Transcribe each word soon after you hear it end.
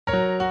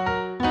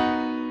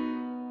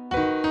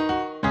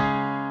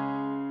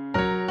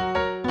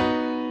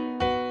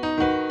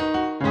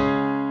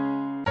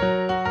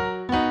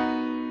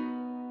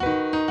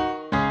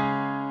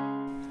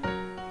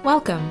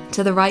Welcome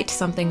to the Write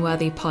Something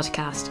Worthy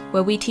podcast,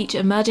 where we teach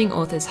emerging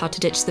authors how to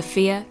ditch the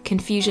fear,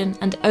 confusion,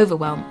 and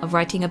overwhelm of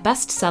writing a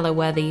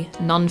bestseller-worthy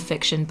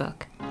non-fiction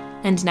book.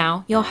 And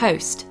now, your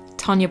host,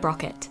 Tanya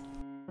Brockett.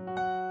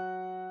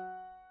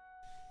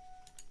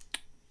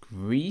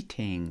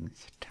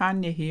 Greetings,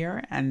 Tanya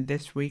here, and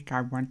this week I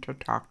want to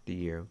talk to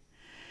you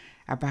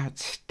about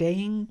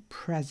staying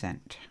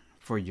present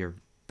for your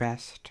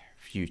best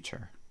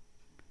future.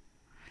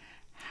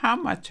 How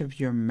much of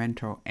your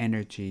mental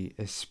energy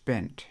is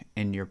spent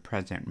in your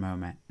present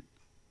moment?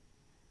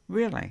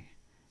 Really,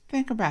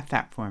 think about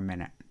that for a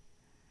minute.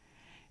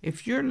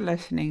 If you're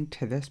listening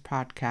to this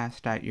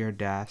podcast at your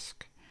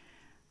desk,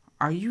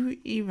 are you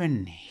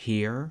even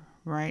here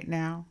right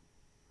now?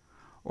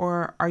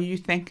 Or are you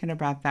thinking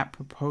about that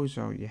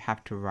proposal you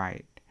have to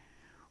write,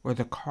 or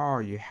the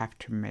call you have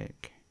to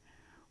make,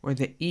 or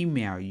the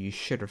email you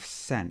should have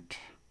sent,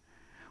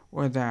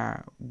 or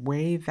the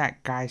way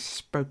that guy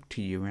spoke to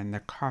you in the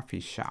coffee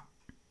shop?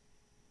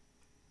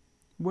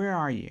 Where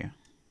are you?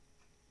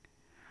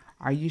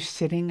 Are you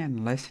sitting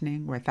and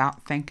listening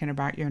without thinking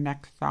about your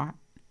next thought?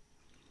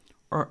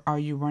 Or are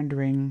you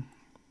wondering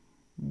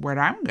what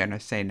I'm going to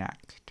say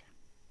next?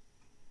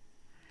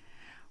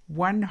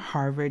 One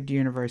Harvard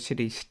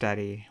University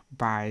study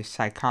by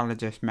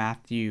psychologists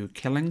Matthew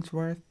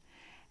Killingsworth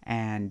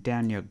and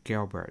Daniel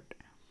Gilbert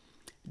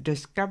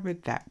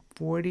discovered that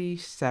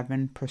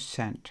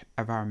 47%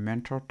 of our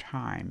mental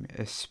time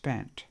is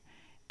spent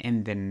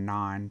in the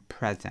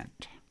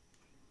non-present.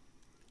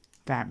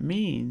 That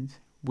means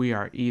we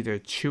are either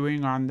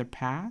chewing on the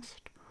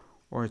past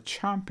or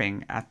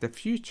chomping at the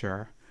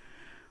future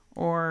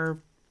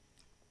or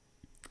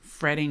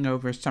fretting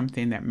over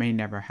something that may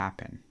never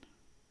happen.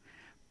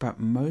 But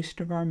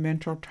most of our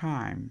mental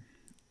time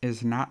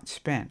is not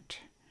spent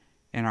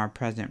in our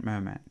present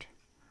moment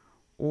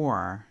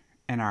or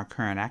in our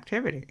current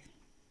activity.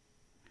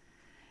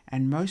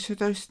 And most of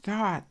those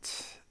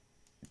thoughts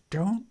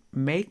don't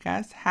make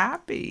us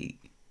happy.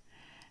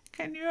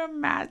 Can you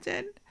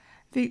imagine?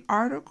 The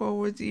article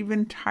was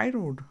even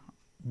titled,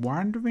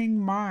 "Wandering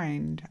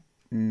Mind,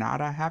 Not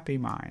a Happy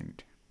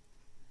Mind."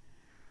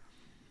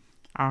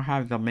 I'll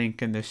have the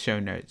link in the show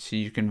notes so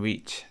you can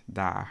reach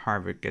the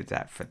Harvard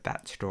Gazette for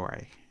that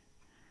story.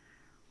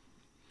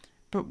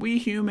 But we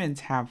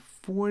humans have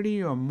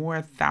 40 or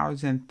more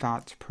thousand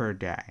thoughts per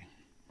day.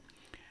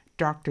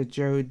 Dr.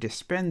 Joe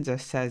Dispenza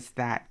says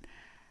that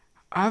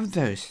of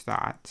those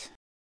thoughts,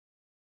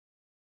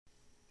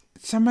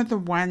 some of the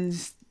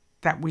ones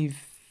that we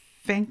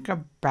think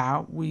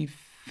about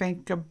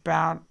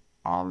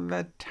all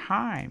the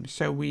time.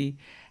 So we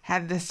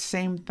had the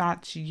same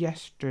thoughts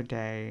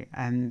yesterday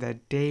and the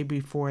day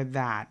before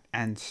that,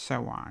 and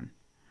so on.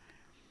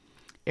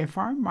 If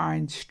our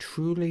minds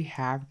truly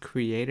have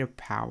creative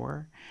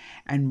power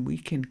and we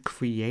can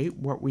create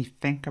what we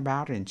think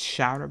about and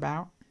shout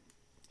about,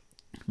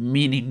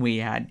 meaning we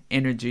add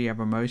energy of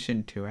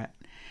emotion to it,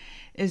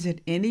 is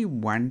it any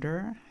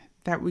wonder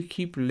that we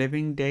keep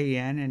living day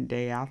in and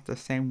day out the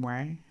same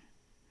way?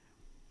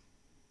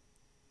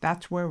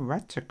 That's where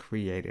ruts are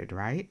created,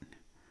 right?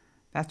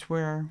 That's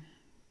where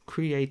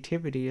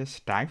creativity is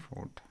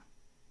stifled.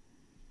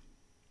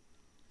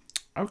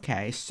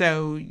 Okay,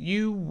 so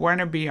you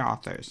wannabe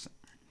authors.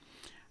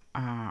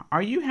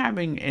 Are you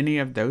having any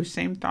of those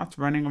same thoughts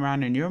running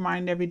around in your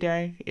mind every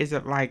day? Is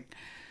it like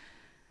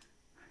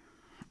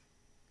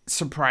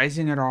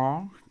surprising at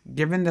all?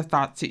 Given the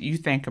thoughts that you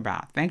think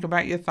about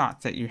your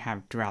thoughts that you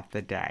have throughout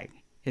the day.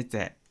 Is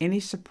there any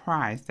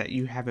surprise that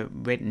you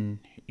haven't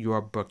written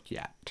your book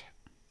yet?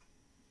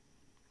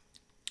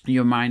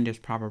 Your mind is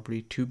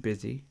probably too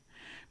busy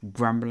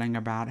grumbling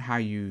about how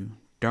you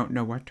don't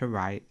know what to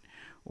write,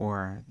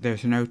 or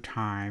there's no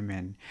time,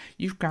 and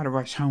you've got to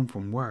rush home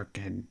from work,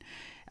 and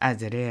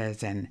as it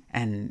is, and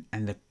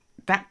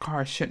that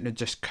car shouldn't have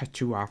just cut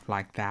you off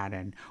like that,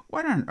 and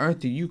what on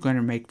earth are you going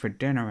to make for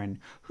dinner, and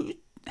who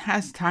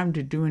has time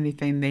to do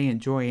anything they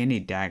enjoy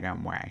any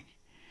daggone way?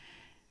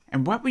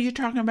 And what were you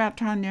talking about,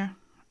 Tanya?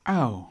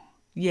 Oh,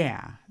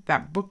 yeah,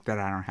 that book that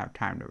I don't have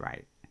time to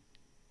write.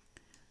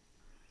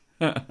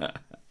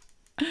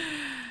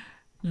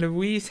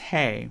 Louise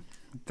Hay,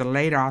 the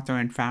late author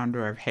and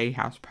founder of Hay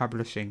House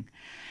Publishing,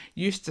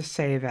 used to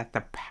say that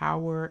the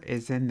power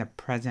is in the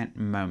present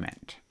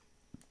moment.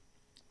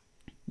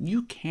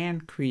 You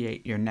can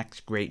create your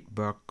next great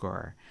book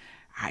or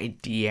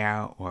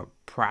idea or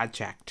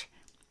project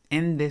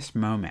in this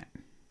moment.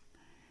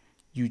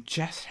 You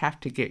just have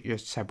to get your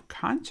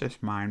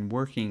subconscious mind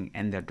working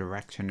in the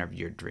direction of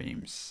your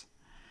dreams.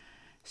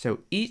 So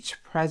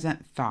each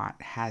present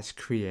thought has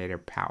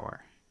creative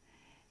power.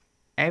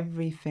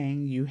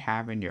 Everything you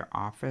have in your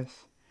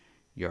office,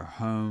 your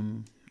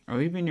home,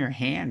 or even your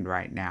hand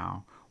right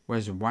now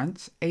was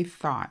once a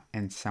thought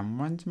in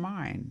someone's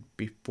mind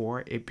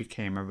before it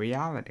became a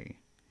reality,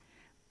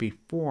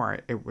 before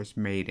it was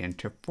made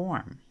into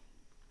form.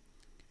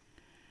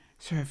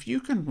 So if you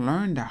can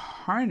learn to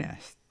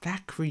harness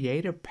that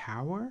creative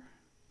power,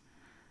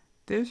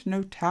 there's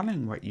no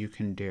telling what you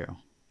can do,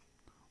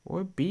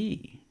 or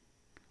be,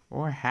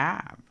 or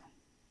have.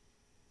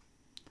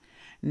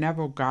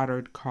 Neville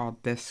Goddard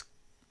called this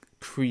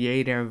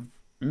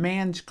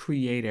man's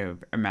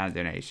creative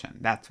imagination.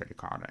 That's what he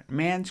called it.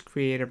 Man's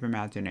creative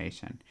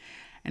imagination.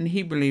 And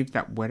he believed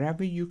that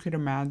whatever you could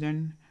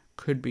imagine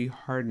could be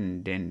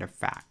hardened into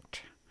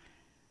fact.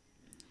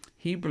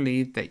 He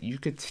believed that you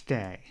could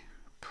stay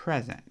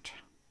present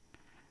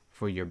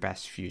for your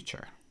best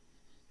future.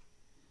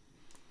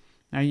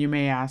 Now you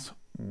may ask,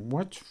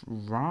 what's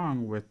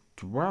wrong with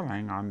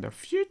dwelling on the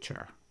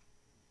future?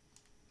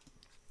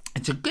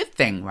 It's a good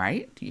thing,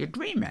 right? You're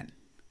dreaming.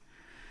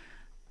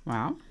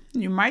 Well,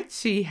 you might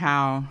see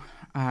how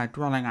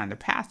dwelling on the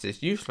past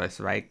is useless,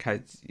 right?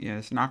 Because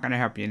it's not going to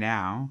help you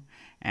now,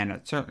 and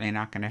it's certainly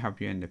not going to help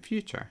you in the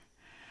future.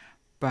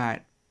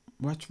 But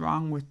what's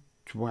wrong with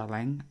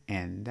dwelling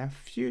in the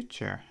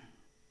future?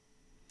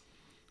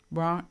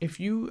 Well, if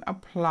you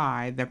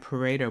apply the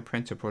Pareto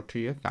principle to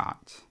your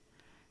thoughts,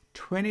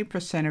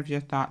 20% of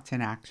your thoughts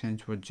and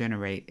actions will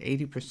generate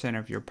 80%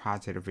 of your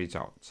positive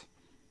results.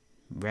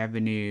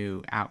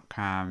 Revenue,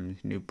 outcomes,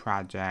 new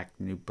project,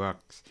 new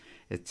books,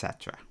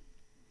 etc.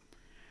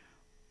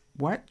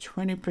 What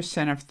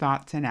 20% of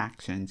thoughts and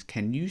actions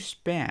can you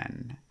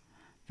spend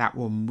that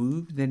will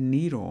move the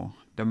needle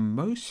the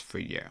most for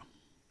you?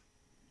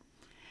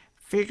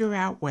 Figure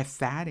out what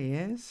that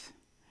is,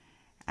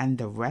 and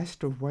the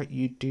rest of what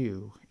you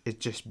do is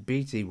just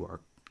busy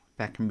work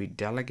that can be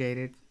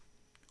delegated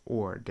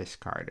or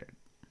discarded.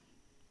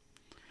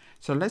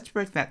 So let's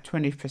break that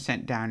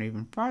 20% down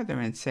even further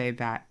and say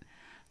that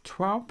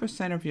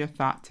 12% of your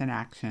thoughts and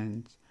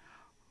actions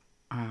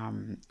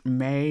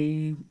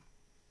may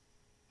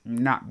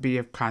not be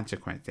of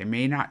consequence. They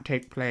may not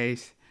take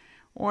place,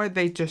 or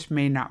they just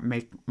may not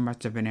make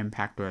much of an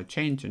impact or a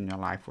change in your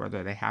life,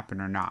 whether they happen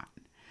or not.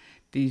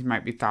 These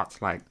might be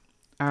thoughts like,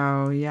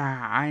 oh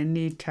yeah, I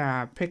need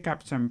to pick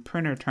up some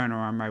printer toner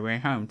on my way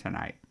home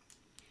tonight.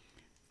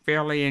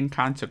 Fairly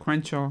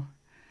inconsequential,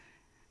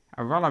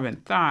 a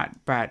relevant thought,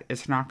 but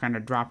it's not going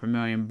to drop $1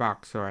 million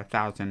or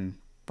 1,000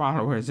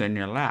 followers in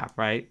your lap,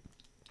 right?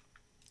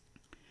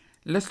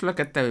 Let's look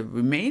at the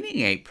remaining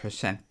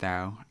 8%,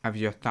 though, of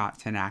your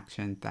thoughts and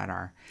actions that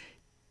are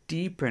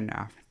deep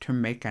enough to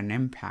make an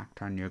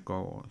impact on your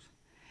goals.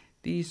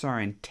 These are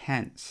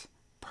intense,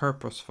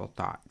 purposeful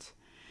thoughts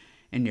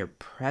in your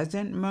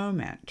present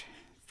moment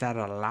that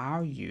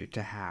allow you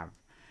to have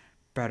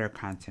better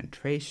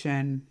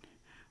concentration,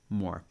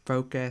 more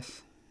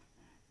focus,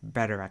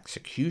 better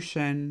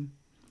execution,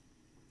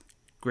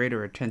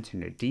 greater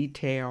attention to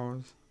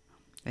details.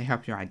 They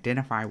help you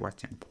identify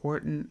what's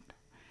important.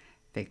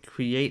 They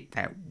create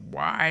that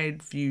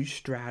wide view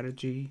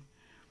strategy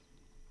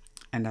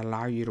and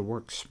allow you to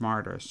work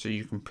smarter so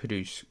you can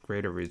produce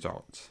greater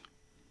results,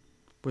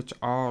 which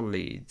all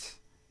leads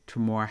to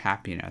more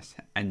happiness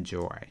and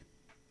joy.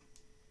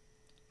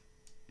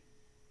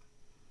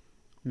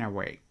 Now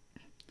wait,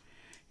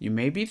 you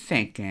may be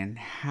thinking,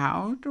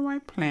 how do I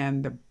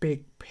plan the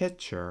big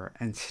picture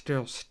and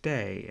still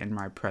stay in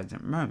my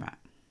present moment?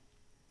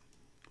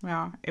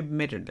 Well,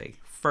 admittedly,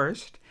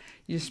 first,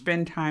 you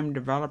spend time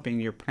developing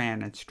your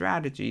plan and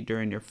strategy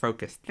during your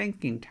focused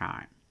thinking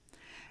time.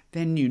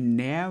 Then you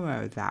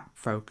narrow that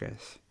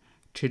focus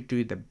to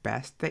do the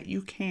best that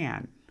you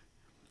can,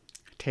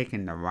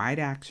 taking the right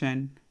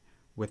action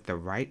with the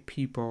right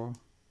people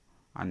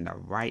on the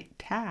right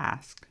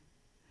task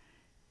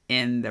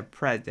in the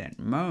present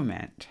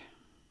moment.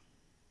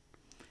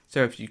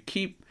 So if you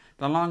keep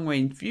the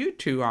long-range view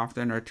too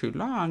often or too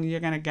long, you're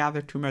going to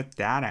gather too much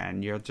data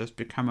and you'll just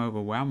become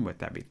overwhelmed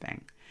with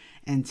everything.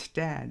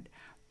 Instead,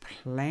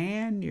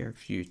 plan your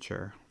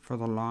future for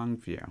the long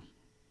view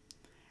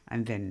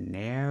and then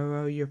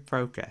narrow your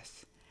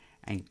focus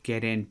and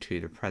get into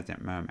the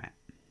present moment.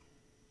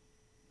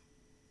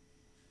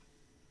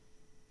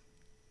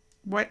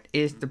 What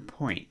is the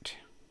point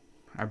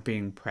of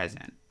being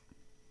present?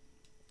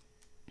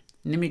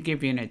 Let me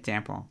give you an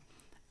example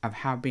of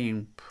how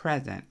being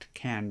present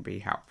can be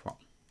helpful.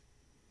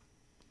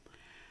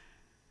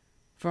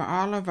 For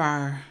all of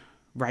our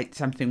Write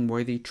Something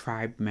Worthy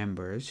tribe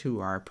members who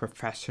are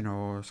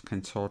professionals,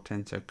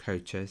 consultants, or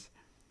coaches,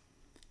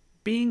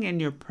 being in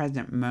your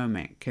present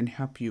moment can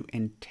help you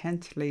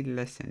intensely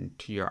listen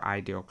to your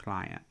ideal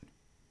client.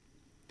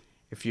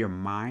 If your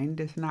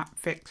mind is not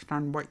fixed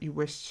on what you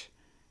wish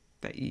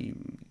that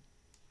you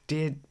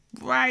did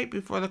right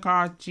before the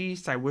call,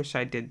 geez, I wish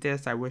I did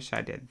this, I wish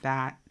I did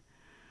that.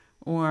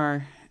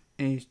 Or,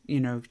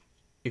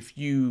 if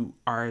you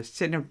are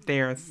sitting up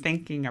there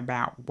thinking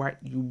about what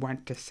you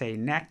want to say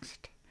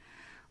next,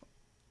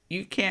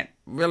 you can't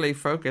really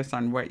focus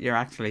on what you're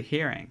actually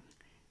hearing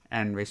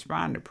and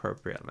respond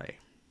appropriately.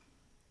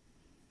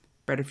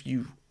 But if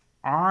you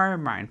are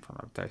mindful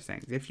of those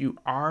things, if you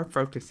are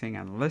focusing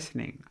and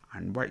listening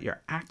on what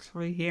you're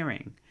actually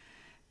hearing,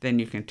 then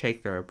you can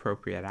take the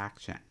appropriate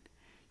action.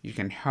 You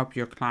can help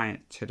your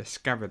client to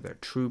discover their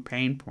true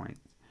pain points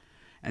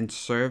and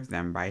serve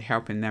them by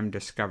helping them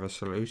discover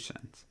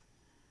solutions.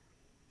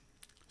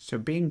 So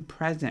being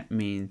present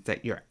means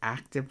that you're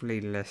actively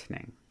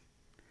listening.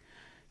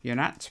 You're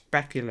not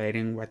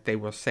speculating what they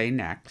will say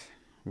next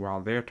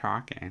while they're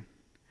talking.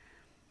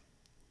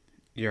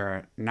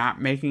 you're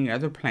not making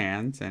other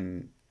plans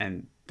and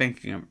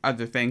thinking of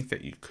other things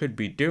that you could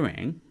be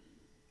doing.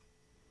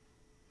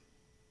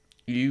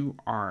 You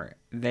are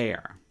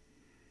there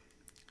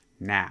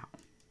now.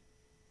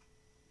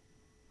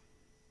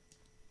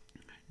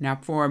 Now,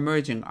 for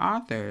emerging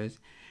authors,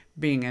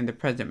 being in the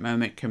present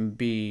moment can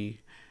be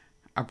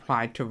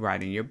applied to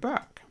writing your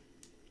book.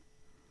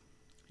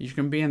 You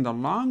can be in the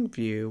long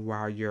view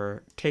while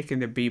you're taking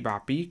the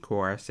Bebop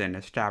E-course and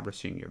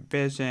establishing your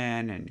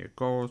vision and your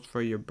goals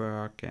for your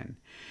book and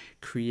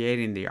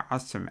creating the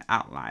awesome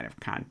outline of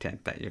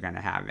content that you're going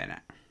to have in it.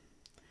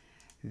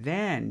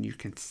 Then you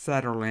can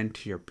settle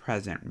into your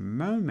present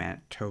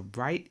moment to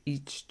write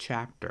each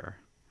chapter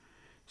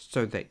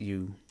so that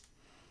you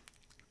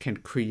can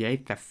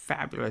create the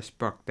fabulous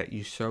book that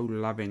you so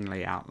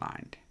lovingly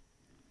outlined.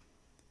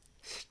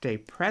 Stay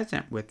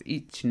present with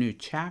each new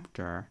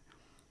chapter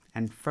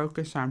and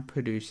focus on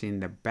producing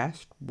the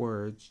best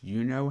words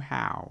you know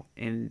how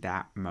in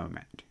that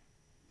moment.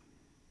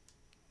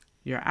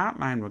 Your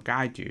outline will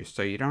guide you,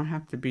 so you don't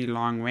have to be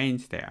long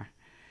range there.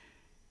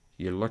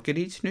 You look at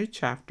each new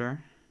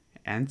chapter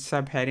and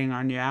subheading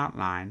on your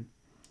outline,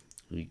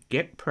 you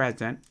get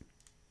present,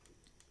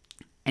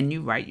 and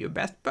you write your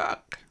best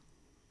book.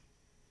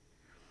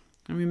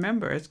 And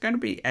remember, it's going to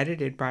be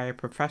edited by a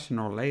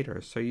professional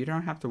later, so you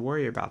don't have to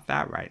worry about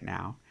that right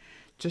now.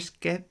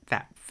 Just get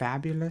that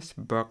fabulous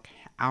book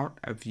out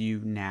of you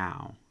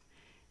now,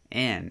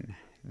 in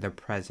the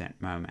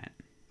present moment.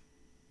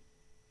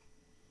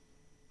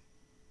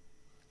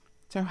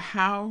 So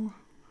how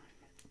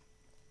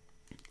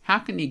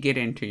can you get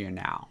into your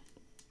now?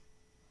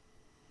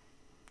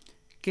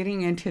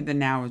 Getting into the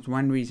now is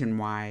one reason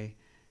why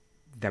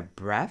the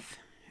breath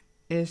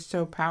is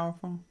so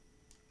powerful.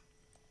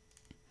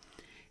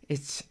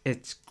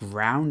 It's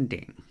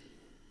grounding.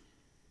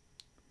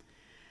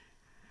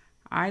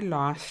 I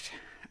lost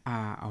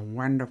a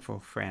wonderful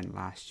friend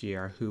last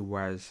year who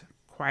was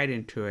quite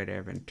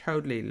intuitive and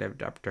totally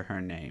lived up to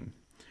her name,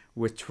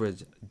 which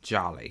was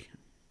Jolly.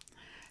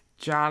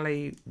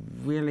 Jolly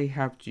really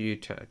helped you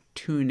to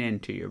tune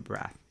into your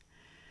breath.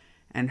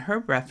 And her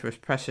breath was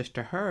precious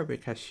to her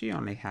because she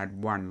only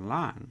had one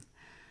lung.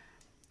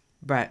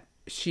 But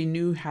she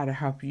knew how to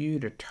help you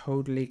to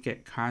totally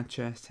get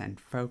conscious and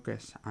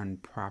focus on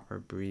proper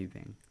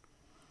breathing.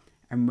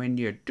 And when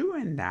you're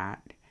doing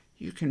that,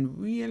 you can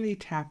really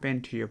tap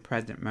into your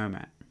present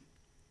moment.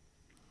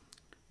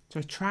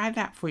 So try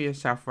that for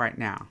yourself right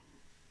now.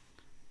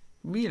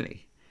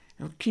 Really.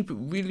 It'll keep it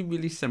really,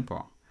 really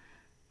simple.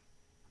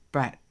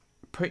 But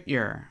put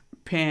your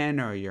pen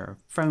or your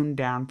phone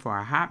down for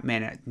a hot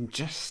minute and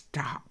just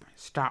stop.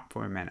 Stop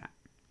for a minute.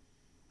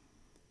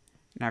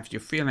 Now, if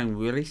you're feeling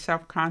really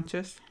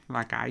self-conscious,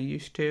 like I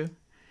used to,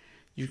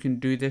 you can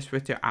do this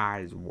with your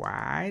eyes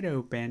wide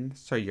open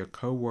so your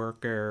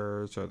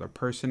coworkers or the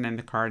person in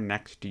the car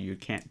next to you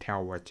can't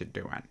tell what you're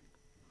doing.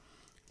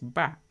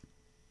 But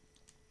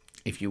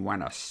if you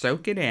want to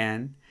soak it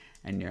in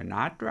and you're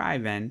not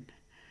driving,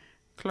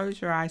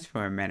 close your eyes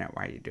for a minute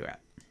while you do it.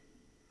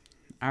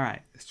 All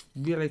right, it's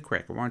really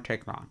quick. It won't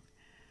take long.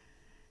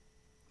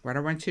 What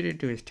I want you to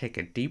do is take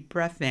a deep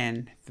breath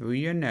in through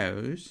your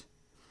nose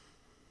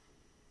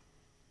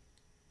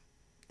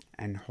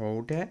and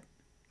hold it,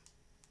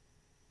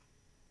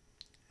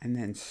 and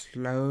then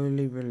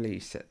slowly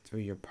release it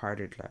through your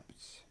parted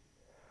lips.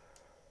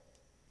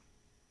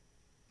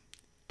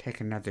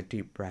 Take another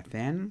deep breath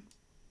in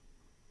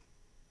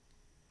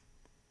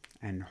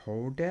and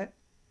hold it,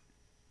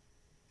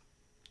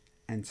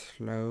 and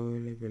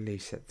slowly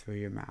release it through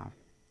your mouth.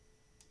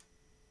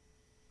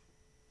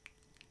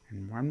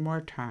 And one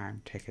more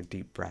time, take a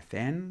deep breath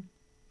in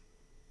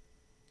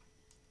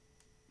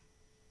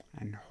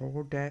and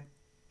hold it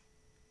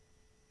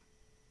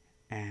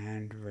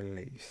and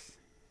release.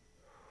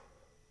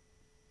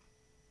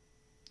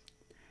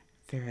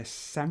 There is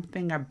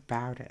something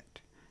about it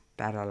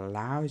that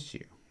allows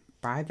you,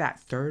 by that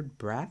third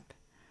breath,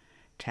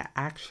 to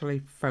actually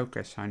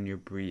focus on your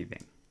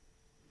breathing,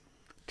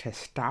 to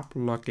stop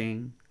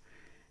looking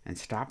and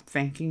stop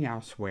thinking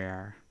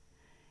elsewhere,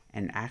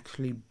 and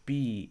actually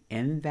be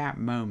in that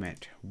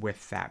moment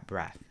with that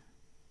breath.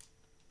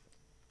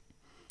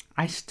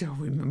 I still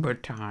remember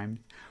times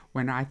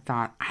when I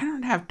thought, I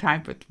don't have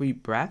time for 3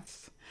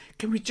 breaths.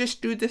 Can we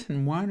just do this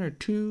in 1 or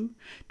 2?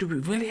 Do we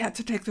really have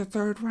to take the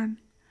third one?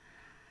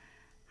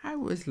 I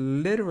was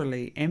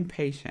literally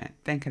impatient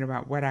thinking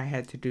about what I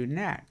had to do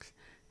next.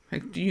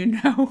 Like, do you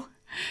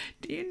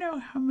know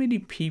how many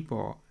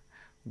people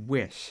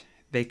wish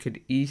they could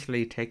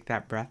easily take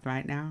that breath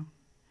right now?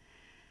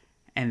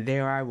 And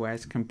there I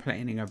was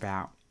complaining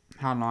about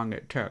how long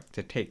it took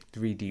to take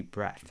 3 deep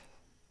breaths.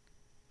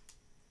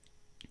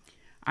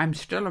 I'm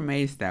still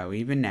amazed, though,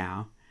 even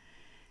now,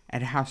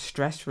 at how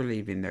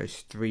stress-relieving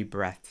those 3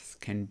 breaths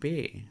can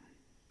be.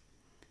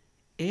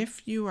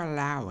 If you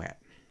allow it,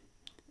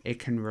 it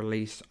can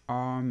release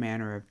all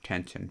manner of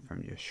tension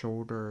from your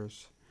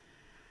shoulders,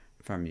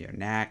 from your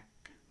neck,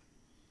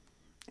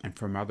 and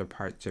from other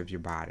parts of your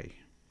body.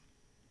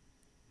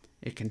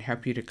 It can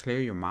help you to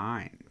clear your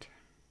mind.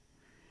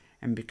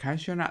 And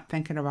because you're not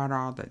thinking about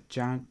all the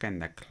junk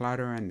and the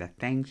clutter and the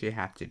things you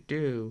have to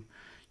do,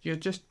 you're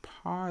just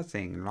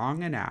pausing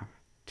long enough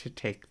to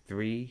take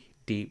 3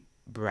 deep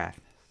breaths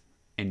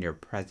in your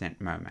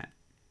present moment.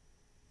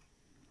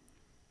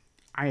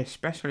 I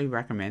especially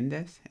recommend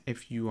this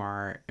if you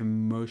are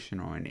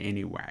emotional in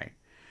any way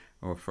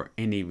or for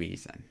any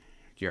reason.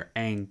 You're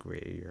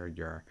angry or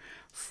you're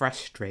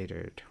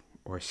frustrated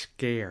or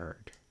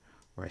scared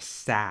or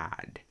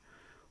sad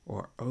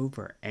or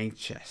over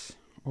anxious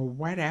or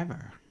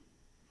whatever.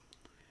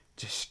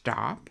 Just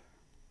stop,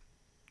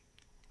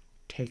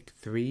 take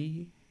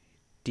 3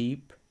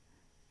 deep,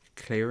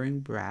 clearing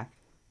breaths,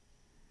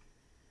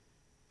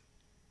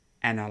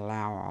 and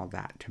allow all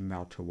that to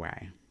melt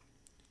away,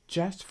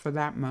 just for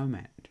that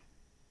moment.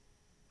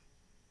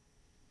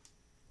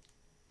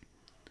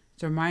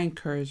 So my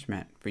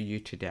encouragement for you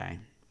today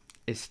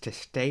is to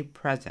stay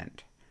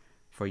present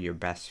for your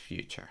best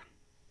future.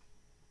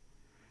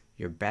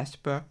 Your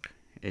best book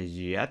is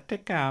yet to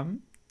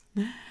come.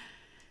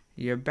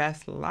 Your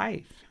best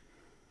life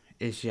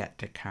is yet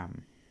to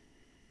come.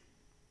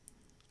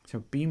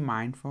 So be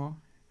mindful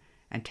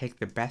and take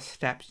the best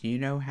steps you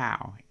know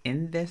how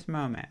in this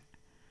moment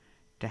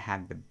to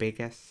have the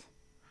biggest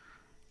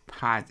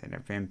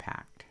positive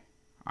impact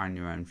on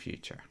your own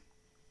future.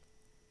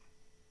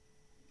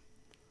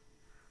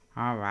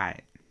 All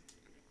right.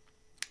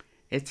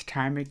 It's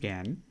time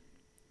again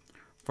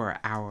for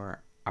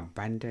our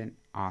Abundant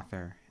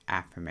Author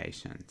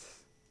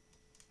affirmations.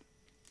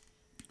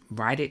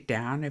 Write it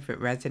down if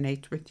it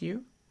resonates with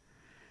you.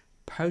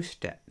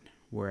 Post it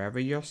wherever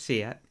you'll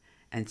see it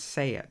and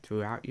say it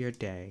throughout your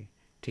day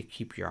to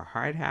keep your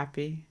heart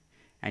happy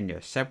and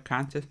your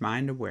subconscious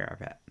mind aware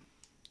of it.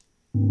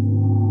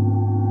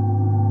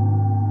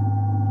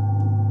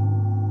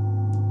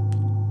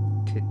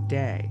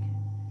 Today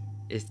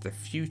is the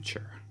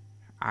future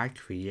I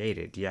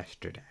created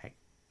yesterday.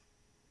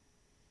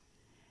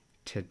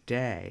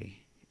 Today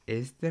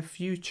is the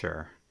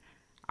future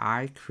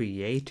I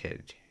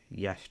created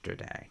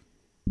yesterday.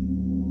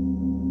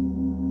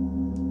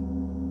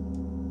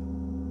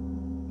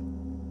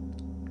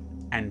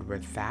 And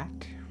with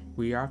that,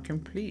 we are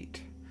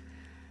complete.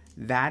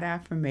 That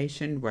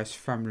affirmation was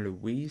from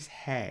Louise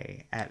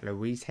Hay at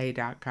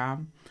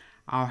louisehay.com.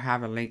 I'll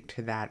have a link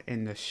to that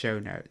in the show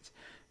notes.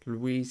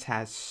 Louise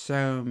has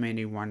so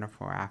many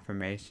wonderful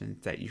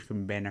affirmations that you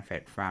can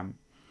benefit from.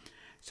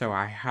 So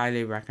I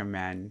highly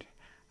recommend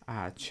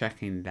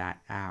checking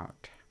that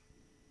out.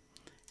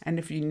 And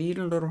if you need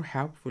a little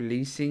help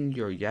releasing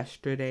your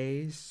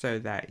yesterdays so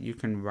that you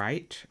can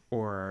write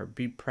or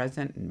be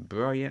present and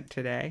brilliant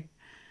today,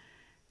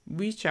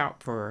 reach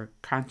out for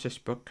conscious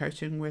book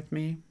coaching with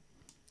me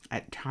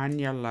at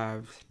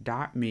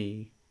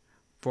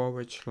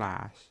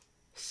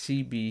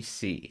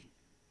tanyaloves.me/CBC.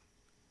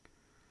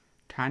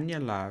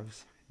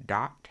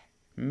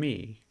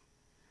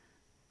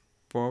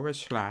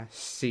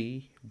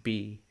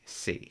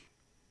 tanyaloves.me/CBC.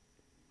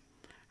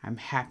 I'm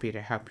happy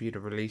to help you to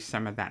release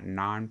some of that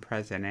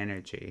non-present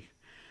energy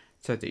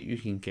so that you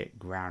can get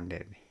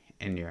grounded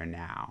in your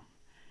now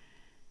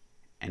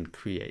and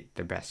create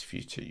the best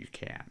future you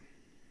can.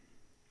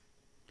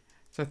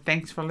 So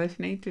thanks for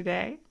listening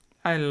today.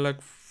 I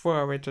look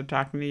forward to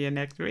talking to you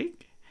next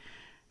week.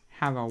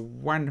 Have a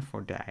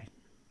wonderful day.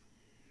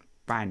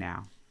 Bye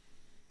now.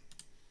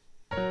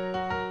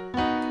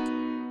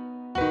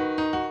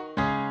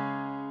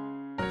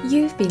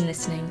 You've been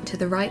listening to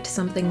the Write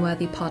Something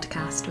Worthy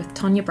podcast with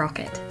Tonya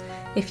Brockett.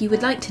 If you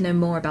would like to know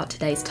more about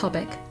today's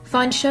topic,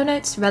 find show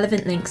notes,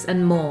 relevant links,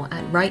 and more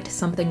at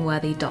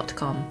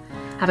writesomethingworthy.com.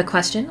 Have a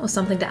question or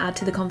something to add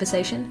to the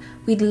conversation?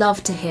 We'd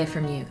love to hear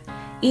from you.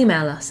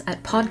 Email us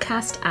at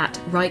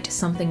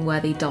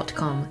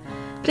podcast@writesomethingworthy.com.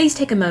 Please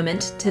take a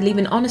moment to leave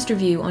an honest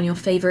review on your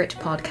favourite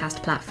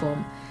podcast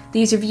platform.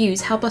 These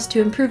reviews help us to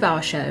improve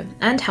our show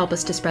and help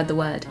us to spread the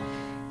word.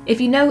 If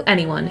you know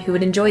anyone who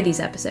would enjoy these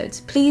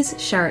episodes, please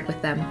share it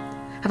with them.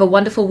 Have a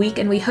wonderful week,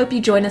 and we hope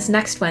you join us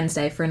next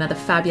Wednesday for another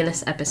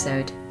fabulous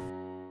episode.